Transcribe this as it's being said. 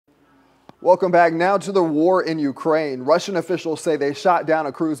Welcome back. Now to the war in Ukraine. Russian officials say they shot down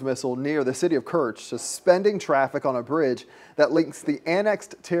a cruise missile near the city of Kerch, suspending traffic on a bridge that links the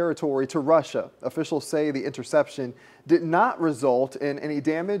annexed territory to Russia. Officials say the interception did not result in any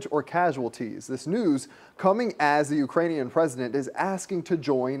damage or casualties. This news coming as the Ukrainian president is asking to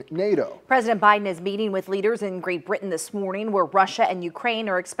join NATO. President Biden is meeting with leaders in Great Britain this morning, where Russia and Ukraine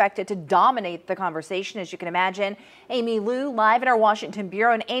are expected to dominate the conversation, as you can imagine. Amy Liu, live at our Washington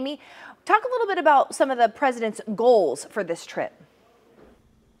bureau. And Amy, talk a little bit about some of the president's goals for this trip.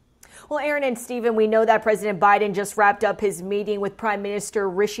 Well, Aaron and Stephen, we know that President Biden just wrapped up his meeting with Prime Minister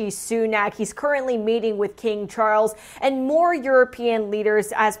Rishi Sunak. He's currently meeting with King Charles and more European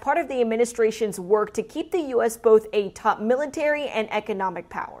leaders as part of the administration's work to keep the U.S. both a top military and economic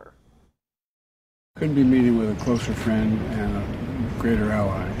power. Couldn't be meeting with a closer friend and a greater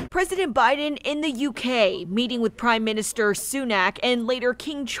ally. President Biden in the UK meeting with Prime Minister Sunak and later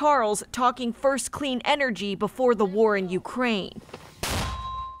King Charles talking first clean energy before the war in Ukraine.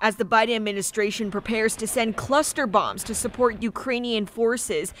 As the Biden administration prepares to send cluster bombs to support Ukrainian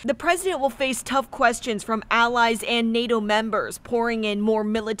forces, the president will face tough questions from allies and NATO members, pouring in more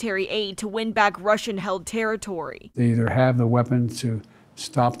military aid to win back Russian-held territory. They either have the weapons to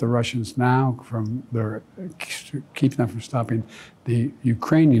stop the Russians now keep them from stopping the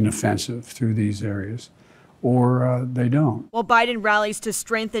Ukrainian offensive through these areas, or they don't. While Biden rallies to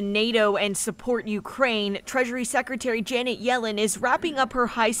strengthen NATO and support Ukraine, Treasury Secretary Janet Yellen is wrapping up her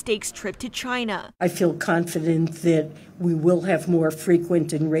high-stakes trip to China. I feel confident that we will have more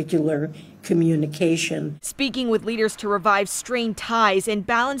frequent and regular communication. Speaking with leaders to revive strained ties and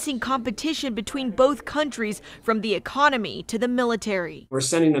balancing competition between both countries, from the economy to the military. We're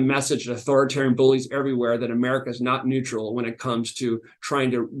sending a message to authoritarian bullies everywhere that America is not neutral when it comes to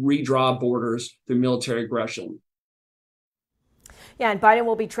trying to redraw borders through military aggression. Yeah, and Biden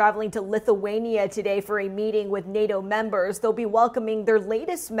will be traveling to Lithuania today for a meeting with NATO members. They'll be welcoming their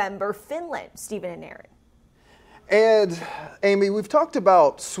latest member, Finland. Stephen and Aaron. And Amy, we've talked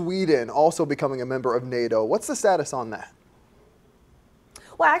about Sweden also becoming a member of NATO. What's the status on that?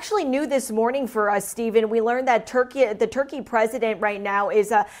 Well, actually new this morning for us, Stephen, we learned that the Turkey president right now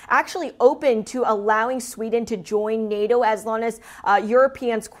is actually open to allowing Sweden to join NATO as long as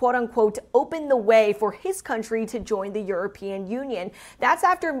Europeans, quote unquote, open the way for his country to join the European Union. That's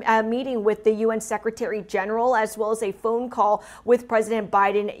after a meeting with the UN Secretary General, as well as a phone call with President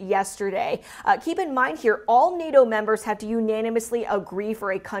Biden yesterday. Keep in mind here, all NATO members have to unanimously agree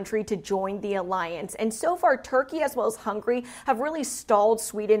for a country to join the alliance. And so far, Turkey as well as Hungary have really stalled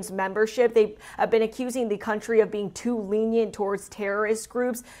Sweden's membership. They've been accusing the country of being too lenient towards terrorist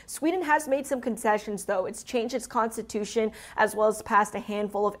groups. Sweden has made some concessions, though. It's changed its constitution as well as passed a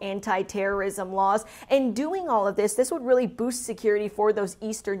handful of anti-terrorism laws. And doing all of this would really boost security for those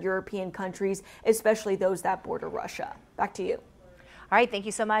Eastern European countries, especially those that border Russia. Back to you. All right, thank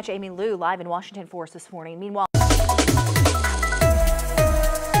you so much, Amy Liu, live in Washington for us this morning. Meanwhile,